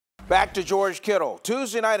Back to George Kittle.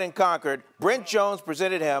 Tuesday night in Concord, Brent Jones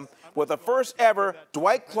presented him with the first ever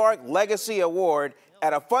Dwight Clark Legacy Award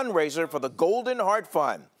at a fundraiser for the Golden Heart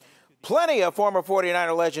Fund. Plenty of former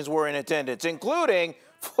 49er legends were in attendance, including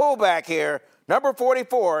fullback here, number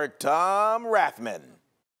 44, Tom Rathman.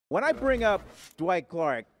 When I bring up Dwight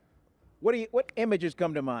Clark, what images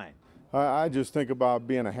come to mind? I just think about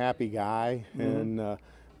being a happy guy and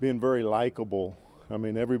being very likable. I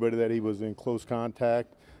mean, everybody that he was in close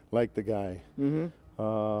contact liked the guy.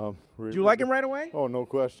 Did you like him right away? Oh, no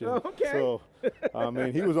question. Oh, okay. So, I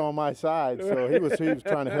mean, he was on my side, so he was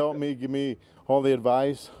trying to help me, give me all the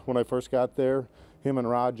advice when I first got there. Him and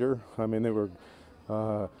Roger, I mean, they were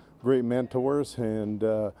great mentors, and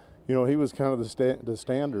you know, he was kind of the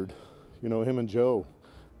standard. You know, him and Joe,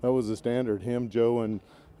 that was the standard. Him, Joe, and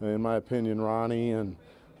in my opinion, Ronnie, and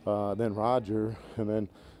then Roger, and then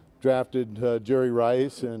drafted Jerry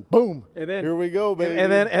Rice, and boom, and then, here we go, baby.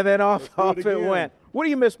 And then off it went. What do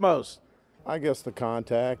you miss most? I guess the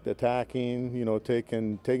contact, attacking, you know,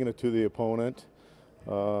 taking it to the opponent.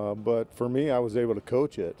 But for me, I was able to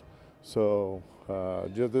coach it. So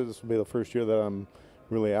just this will be the first year that I'm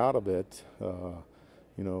really out of it,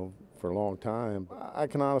 you know, for a long time. I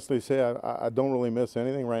can honestly say I don't really miss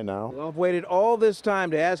anything right now. Well, I've waited all this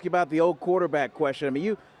time to ask you about the old quarterback question. I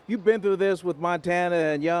mean, you've been through this with Montana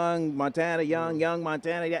and Young, Montana Young, Young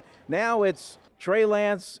Montana. Now it's Trey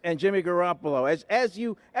Lance and Jimmy Garoppolo. As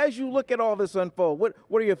you look at all this unfold, what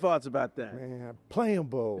are your thoughts about that? Man, play them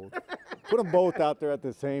both. Put them both out there at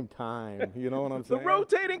the same time. You know what I'm saying? The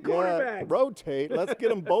rotating quarterback. Yeah, rotate. Let's get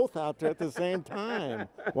them both out there at the same time.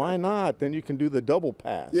 Why not? Then you can do the double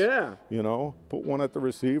pass. Yeah. You know, put one at the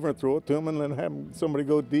receiver and throw it to him, and then have somebody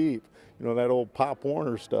go deep. You know, that old Pop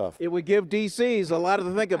Warner stuff. It would give DCs a lot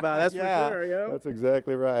to think about. That's yeah, for sure. Yeah, that's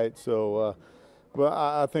exactly right. So. But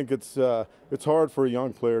I think it's hard for a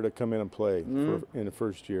young player to come in and play in the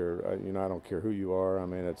first year. You know, I don't care who you are. I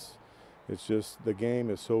mean, it's just the game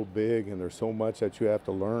is so big, and there's so much that you have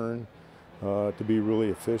to learn to be really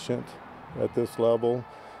efficient at this level,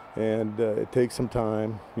 and it takes some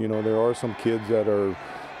time. You know, there are some kids that are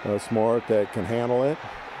smart that can handle it,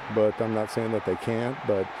 but I'm not saying that they can't.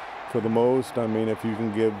 But for the most, I mean, if you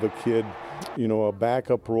can give the kid, you know, a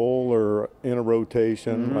backup role or in a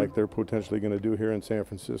rotation like they're potentially going to do here in San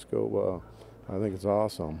Francisco, I think it's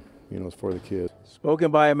awesome, you know, it's for the kids. Spoken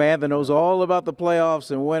by a man that knows all about the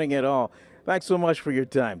playoffs and winning it all. Thanks so much for your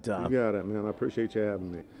time, Tom. You got it, man. I appreciate you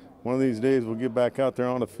having me. One of these days we'll get back out there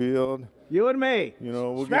on the field. You and me. You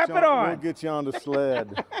know, we'll Strap it on. We'll get you on the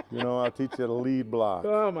sled. You know, I'll teach you the lead block.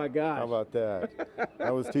 Oh, my gosh. How about that?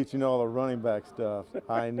 I was teaching you all the running back stuff,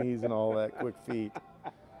 high knees and all that, quick feet.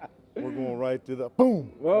 We're going right to the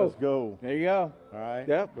boom. Whoa. Let's go. There you go. All right.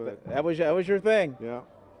 Yep. That was your thing. Yeah.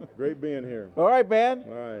 Great being here. All right, man.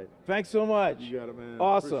 All right. Thanks so much. You got it, man.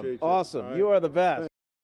 Awesome. Awesome. Right. You are the best.